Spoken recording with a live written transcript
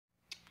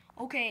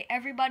Okay,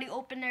 everybody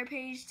open their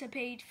page to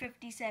page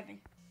 57.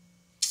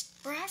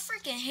 Bro, I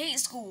freaking hate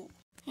school.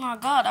 Oh my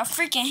god, I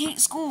freaking hate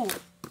school.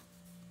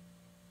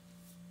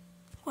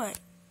 What?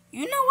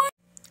 You know what?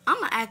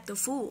 I'ma act a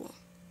fool.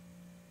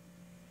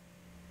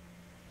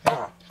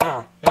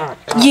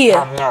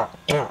 Yeah.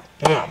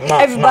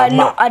 Everybody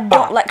know I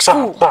don't like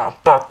school.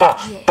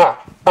 Yeah.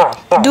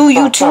 Do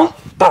you too?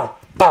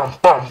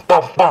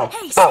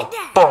 Hey, sit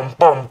down.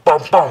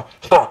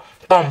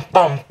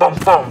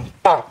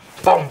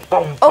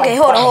 Okay,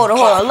 hold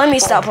on. Let me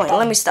stop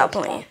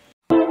playing.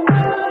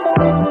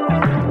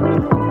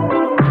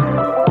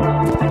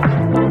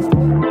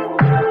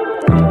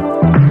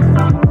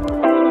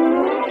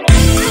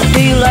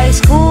 Do you like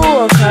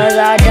school? Cause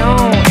I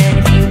don't. And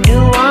if you do,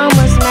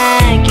 I'ma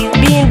smack you.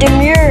 Being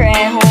demure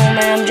at home and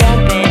I'm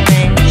jumping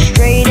and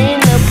straight in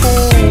the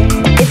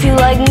pool. If you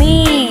like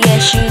me,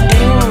 yes you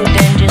do,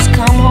 then just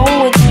come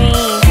home with me.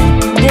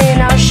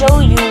 Then I'll show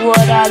you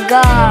what I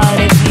got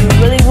if you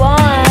really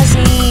wanna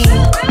see.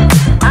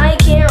 I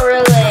can't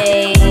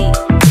relate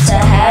to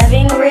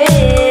having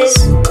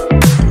risk.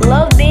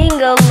 Love being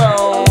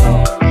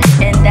alone,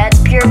 and that's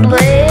pure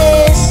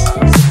bliss.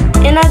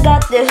 And I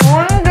got this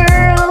one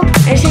girl,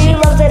 and she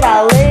loves that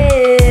I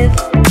live.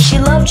 She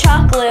loves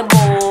chocolate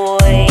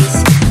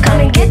boys. Come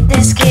and get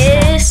this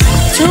kiss.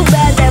 Too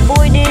bad that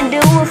boy didn't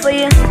do it for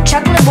you.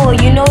 Chocolate boy,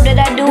 you know that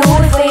I do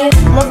it for you.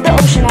 Love the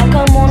ocean, I'll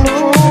come on the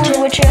cruise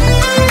with you.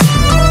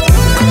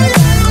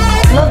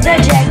 Love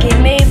that jacket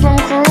made from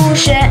cruise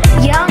shit.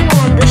 Yeah,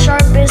 I'm the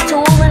sharpest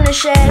tool in the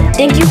shed.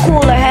 Think you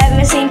cooler,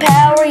 haven't seen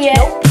power yet.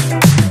 Nope.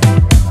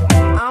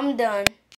 I'm done.